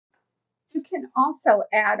you can also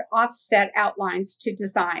add offset outlines to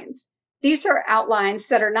designs. These are outlines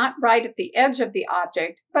that are not right at the edge of the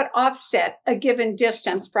object, but offset a given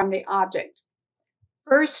distance from the object.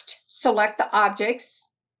 First, select the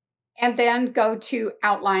objects, and then go to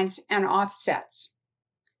Outlines and Offsets.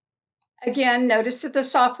 Again, notice that the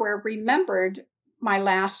software remembered my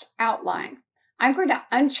last outline. I'm going to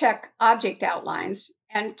uncheck Object Outlines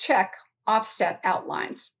and check Offset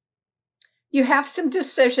Outlines. You have some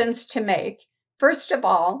decisions to make. First of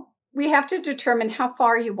all, we have to determine how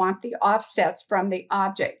far you want the offsets from the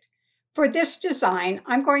object. For this design,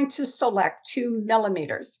 I'm going to select 2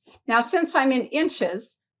 millimeters. Now, since I'm in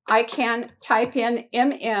inches, I can type in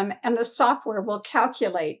mm and the software will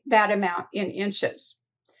calculate that amount in inches.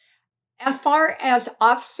 As far as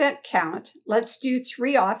offset count, let's do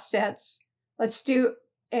 3 offsets. Let's do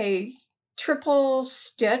a triple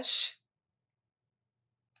stitch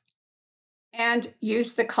and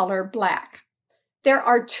use the color black. There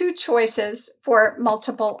are 2 choices for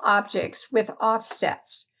multiple objects with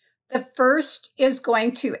offsets. The first is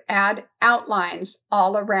going to add outlines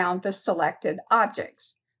all around the selected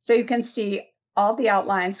objects. So you can see all the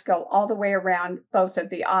outlines go all the way around both of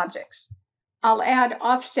the objects. I'll add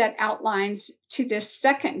offset outlines to this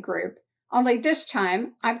second group, only this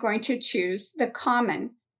time I'm going to choose the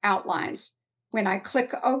common outlines. When I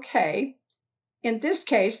click OK, in this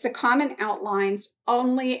case, the common outlines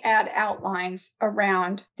only add outlines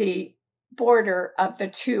around the border of the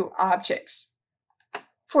 2 objects.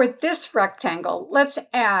 For this rectangle, let's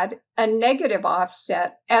add a negative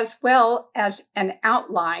offset as well as an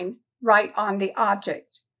outline right on the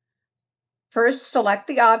object. First, select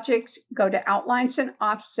the object, go to Outlines and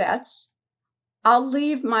Offsets. I'll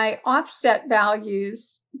leave my offset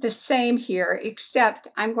values the same here, except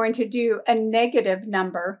I'm going to do a negative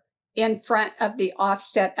number in front of the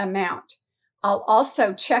offset amount. I'll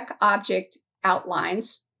also check Object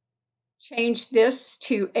Outlines, change this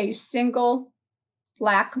to a single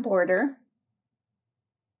black border,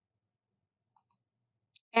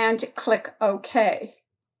 and click OK.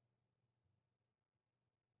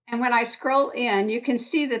 And when I scroll in, you can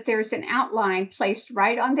see that there's an outline placed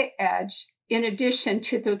right on the edge in addition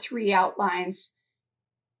to the 3 outlines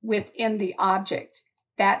within the object.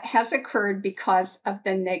 That has occurred because of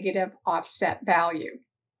the negative offset value.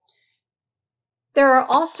 There are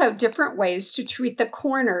also different ways to treat the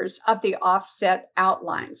corners of the offset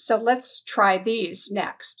outlines. So let's try these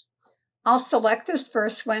next. I'll select this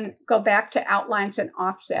first one, go back to Outlines and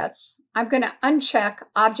Offsets. I'm going to uncheck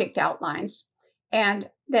Object Outlines and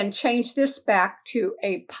then change this back to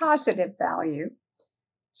a positive value.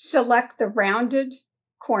 Select the rounded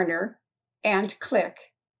corner and click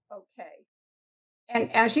OK.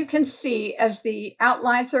 And as you can see, as the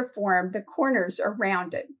outlines are formed, the corners are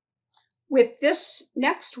rounded. With this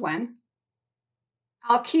next one,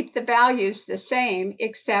 I'll keep the values the same,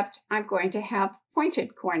 except I'm going to have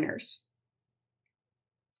pointed corners.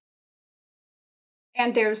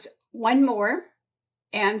 And there's one more,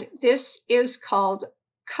 and this is called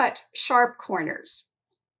Cut Sharp Corners.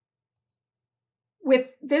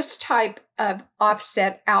 With this type of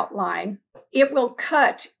offset outline, it will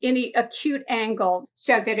cut any acute angle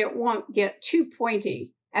so that it won't get too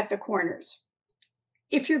pointy at the corners.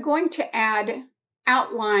 If you're going to add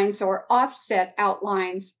outlines or offset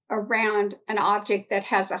outlines around an object that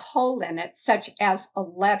has a hole in it, such as a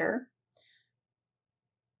letter,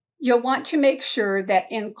 you'll want to make sure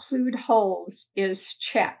that Include Holes is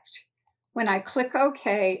checked. When I click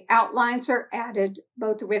OK, outlines are added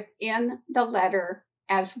both within the letter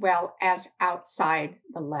as well as outside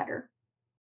the letter.